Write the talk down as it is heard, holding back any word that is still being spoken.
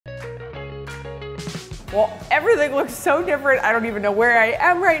Well, everything looks so different. I don't even know where I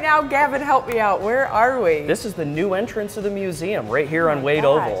am right now. Gavin, help me out. Where are we? This is the new entrance of the museum, right here on Wade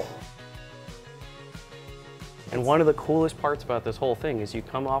Oval. And one of the coolest parts about this whole thing is you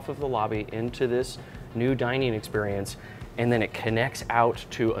come off of the lobby into this new dining experience, and then it connects out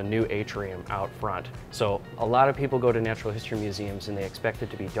to a new atrium out front. So a lot of people go to natural history museums and they expect it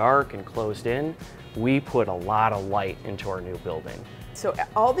to be dark and closed in. We put a lot of light into our new building. So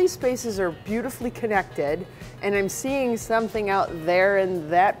all these spaces are beautifully connected, and I'm seeing something out there in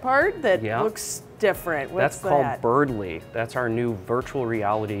that part that looks different. What's that? That's called Birdly. That's our new virtual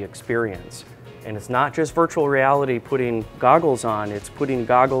reality experience. And it's not just virtual reality putting goggles on, it's putting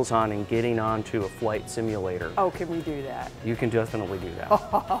goggles on and getting onto a flight simulator. Oh, can we do that? You can definitely do that.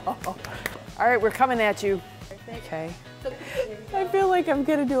 All right, we're coming at you. Okay. I feel like I'm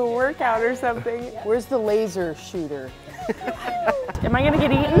gonna do a workout or something. Where's the laser shooter? Am I gonna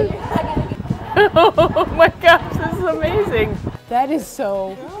get eaten? Oh my gosh, this is amazing. That is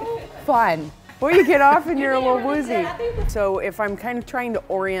so fun. Well, you get off and you're a little woozy. So if I'm kind of trying to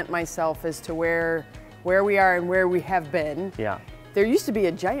orient myself as to where we are and where we have been. Yeah. There used to be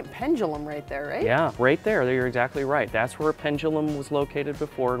a giant pendulum right there, right? Yeah, right there. You're exactly right. That's where a pendulum was located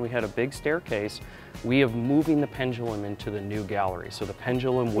before, and we had a big staircase. We are moving the pendulum into the new gallery, so the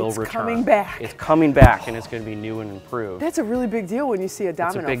pendulum will return. It's coming back. It's coming back, and it's going to be new and improved. That's a really big deal when you see a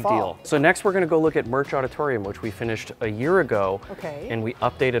domino fall. It's a big deal. So next we're going to go look at Merch Auditorium, which we finished a year ago. Okay. And we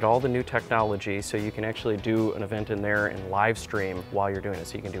updated all the new technology, so you can actually do an event in there and live stream while you're doing it.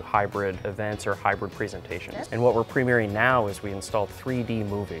 So you can do hybrid events or hybrid presentations. And what we're premiering now is we installed 3D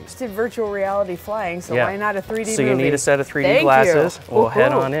movies. Did virtual reality flying, so why not a 3D movie? So you need a set of 3D glasses. We'll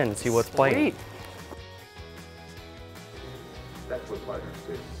head on in and see what's playing.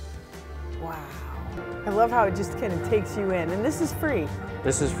 Wow. I love how it just kind of takes you in. And this is free.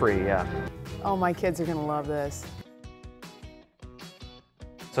 This is free, yeah. Oh, my kids are gonna love this.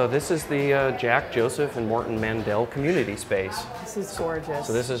 So this is the Jack, Joseph, and Morton Mandel community space. This is gorgeous.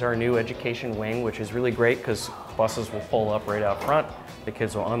 So this is our new education wing, which is really great because buses will pull up right out front. The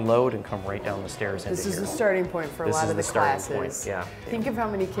kids will unload and come right down the stairs into here. This is the starting point for a lot of the classes. Yeah. Think of how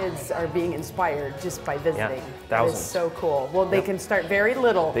many kids are being inspired just by visiting. Yeah, thousands. It's so cool. Well, they can start very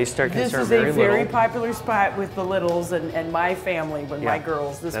little. They start very little. This is a very popular spot with the littles and my family when my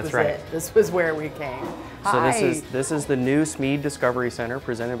girls. This was it. This was where we came. So this is the new Smead Discovery Center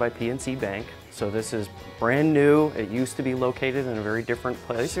presented by PNC Bank. So this is brand new. It used to be located in a very different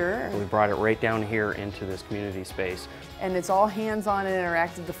place. Sure. We brought it right down here into this community space. And it's all hands-on and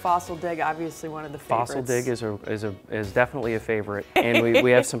interactive. The fossil dig, obviously one of the favorites. Fossil dig is definitely a favorite. And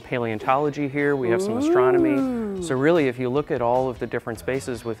we have some paleontology here. We have some astronomy. So really, if you look at all of the different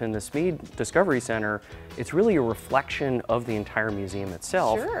spaces within the Smead Discovery Center, it's really a reflection of the entire museum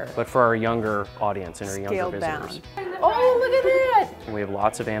itself. Sure. But for our younger audience and our younger visitors. Down. Oh, look at that! And we have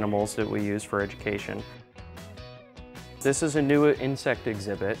lots of animals that we use for education. This is a new insect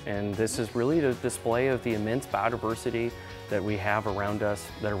exhibit, and this is really a display of the immense biodiversity that we have around us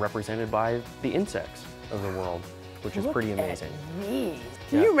that are represented by the insects of the world, which is pretty amazing.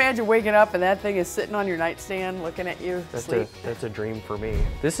 Can you imagine waking up and that thing is sitting on your nightstand looking at you sleep? That's a dream for me.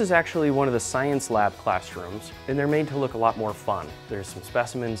 This is actually one of the science lab classrooms, and they're made to look a lot more fun. There's some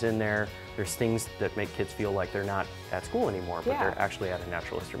specimens in there. There's things that make kids feel like they're not at school anymore, but they're actually at a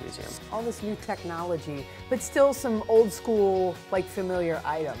natural history museum. All this new technology, but still some old school, like familiar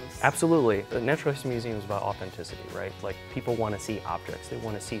items. Absolutely. The Natural History Museum is about authenticity, right? Like people want to see objects, they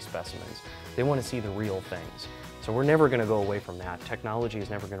want to see specimens, they want to see the real things. So we're never going to go away from that. Technology is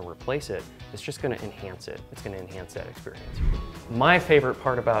never going to replace it. It's just going to enhance it. It's going to enhance that experience. My favorite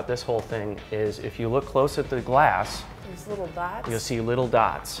part about this whole thing is if you look close at the glass, these little dots? You'll see little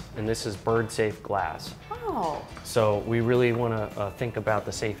dots, and this is bird-safe glass. Oh. So we really want to think about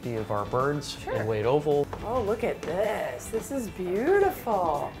the safety of our birds in Wade Oval. Oh, look at this. This is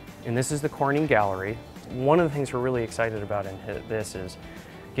beautiful. And this is the Corning Gallery. One of the things we're really excited about in this is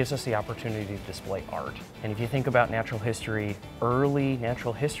it gives us the opportunity to display art. And if you think about natural history, early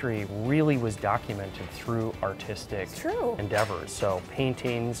natural history really was documented through artistic endeavors. So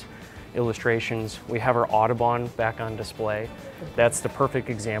paintings, illustrations. We have our Audubon back on display. That's the perfect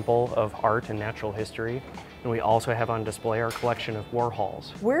example of art and natural history. And we also have on display our collection of Warhols.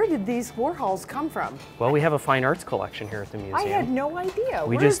 Where did these Warhols come from? Well, we have a fine arts collection here at the museum. I had no idea.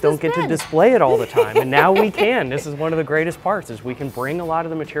 We just don't get to display it all the time, and now we can. This is one of the greatest parts, is we can bring a lot of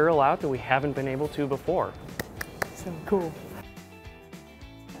the material out that we haven't been able to before. So cool.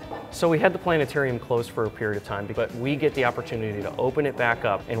 So we had the planetarium closed for a period of time, but we get the opportunity to open it back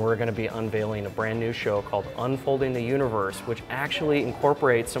up, and we're going to be unveiling a brand new show called Unfolding the Universe, which actually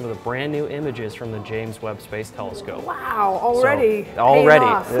incorporates some of the brand new images from the James Webb Space Telescope. Wow, already. So, already.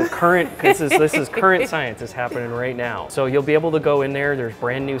 The current, this is current science is happening right now. So you'll be able to go in there. There's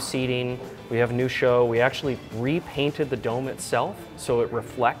brand new seating. We have a new show. We actually repainted the dome itself so it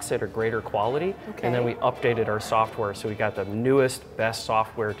reflects at a greater quality. Okay. And then we updated our software, so we got the newest, best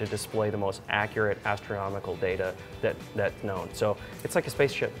software to display the most accurate astronomical data that's known. So it's like a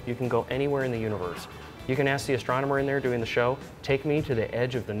spaceship. You can go anywhere in the universe. You can ask the astronomer in there doing the show, take me to the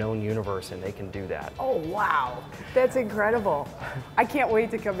edge of the known universe, and they can do that. Oh, wow. That's incredible. I can't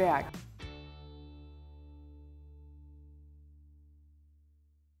wait to come back.